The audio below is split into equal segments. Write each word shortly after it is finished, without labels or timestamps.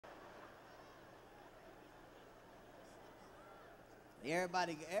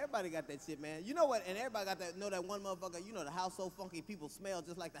Everybody got that shit, man. You know what? And everybody got that. Know that one motherfucker. You know the house so funky, people smell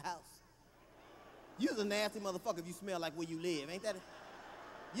just like the house. You's a nasty motherfucker if you smell like where you live, ain't that it?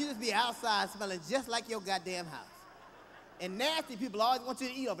 You just be outside smelling just like your goddamn house. And nasty people always want you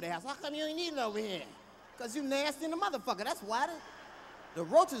to eat over their house. How come you ain't eating over here? Because you nasty in the motherfucker. That's why the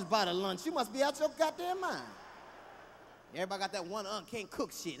roaches by the lunch. You must be out your goddamn mind. Everybody got that one can't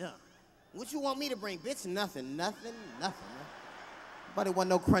cook shit, huh? What you want me to bring, bitch? Nothing. Nobody want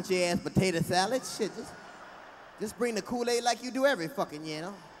no crunchy ass potato salad. Shit, just bring the Kool-Aid like you do every fucking year, you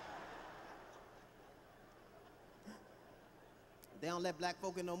know? They don't let black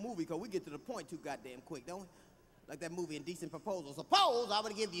folk in no movie because we get to the point too goddamn quick, don't we? Like that movie Indecent Proposal. Suppose I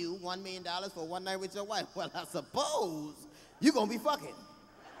would give you $1 million for one night with your wife. Well, I suppose you gonna be fucking.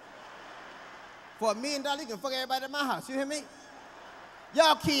 For $1 million, you can fuck everybody at my house, you hear me?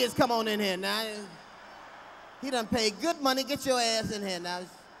 Y'all kids, come on in here now. He done paid good money, get your ass in here now.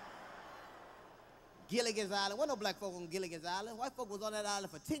 Gilligan's Island, wasn't no black folk on Gilligan's Island. White folk was on that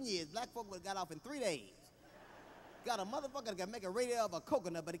island for 10 years. Black folk would've got off in 3 days. Got a motherfucker that can make a radio of a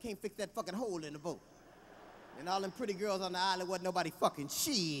coconut, but he can't fix that fucking hole in the boat. And all them pretty girls on the island wasn't nobody fucking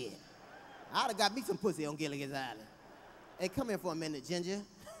shit. I'd have got me some pussy on Gilligan's Island. Hey, come here for a minute, Ginger.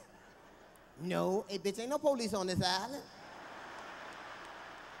 No, hey, bitch, ain't no police on this island.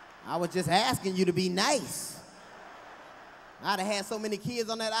 I was just asking you to be nice. I'd have had so many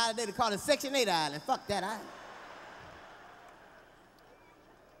kids on that island, they'd call it Section 8 Island. Fuck that island.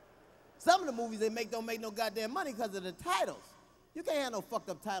 Some of the movies they make don't make no goddamn money because of the titles. You can't have no fucked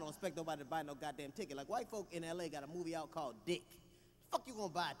up title and expect nobody to buy no goddamn ticket. Like white folk in LA got a movie out called Dick. Fuck you gonna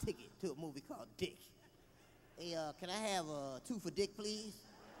buy a ticket to a movie called Dick? Hey, can I have 2 for Dick, please?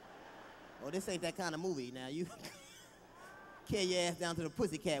 Oh, this ain't that kind of movie now. You carry your ass down to the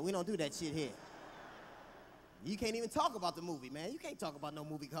Pussycat. We don't do that shit here. You can't even talk about the movie, man. You can't talk about no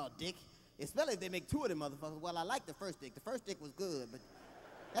movie called Dick. Especially if they make 2 of them motherfuckers. Well, I like the first Dick. The first Dick was good, but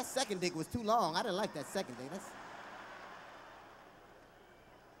that second Dick was too long. I didn't like that second Dick.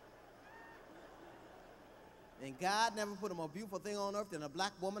 And God never put a more beautiful thing on earth than a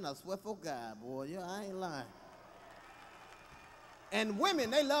black woman, I swear for God, boy. Yeah, I ain't lying. And women,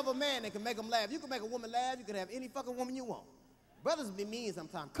 they love a man that can make them laugh. You can make a woman laugh, you can have any fucking woman you want. Brothers be mean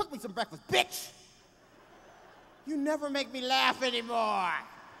sometimes. Cook me some breakfast, bitch! You never make me laugh anymore.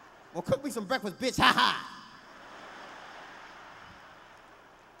 Well, cook me some breakfast, bitch, ha ha!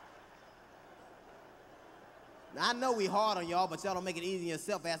 Now, I know we hard on y'all, but y'all don't make it easy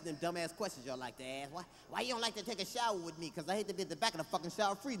yourself asking them dumbass questions y'all like to ask. Why you don't like to take a shower with me? Because I hate to be at the back of the fucking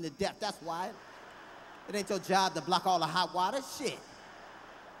shower freezing to death, that's why. It ain't your job to block all the hot water, shit.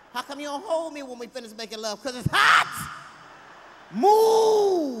 How come you don't hold me when we finish making love? Because it's hot!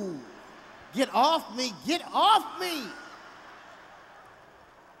 Move! Get off me, get off me!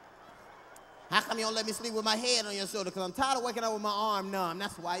 How come you don't let me sleep with my head on your shoulder? Because I'm tired of waking up with my arm numb,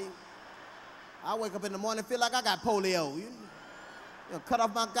 that's why. I wake up in the morning and feel like I got polio. You know, cut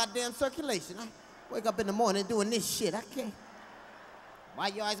off my goddamn circulation. I wake up in the morning doing this shit. I can't. Why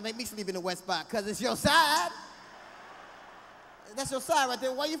you always make me sleep in the wet spot? Because it's your side. That's your side right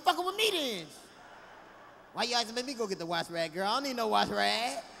there. Why you fucking with me then? Why you always make me go get the wash rag, girl? I don't need no wash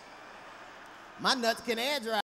rag. My nuts can air dry.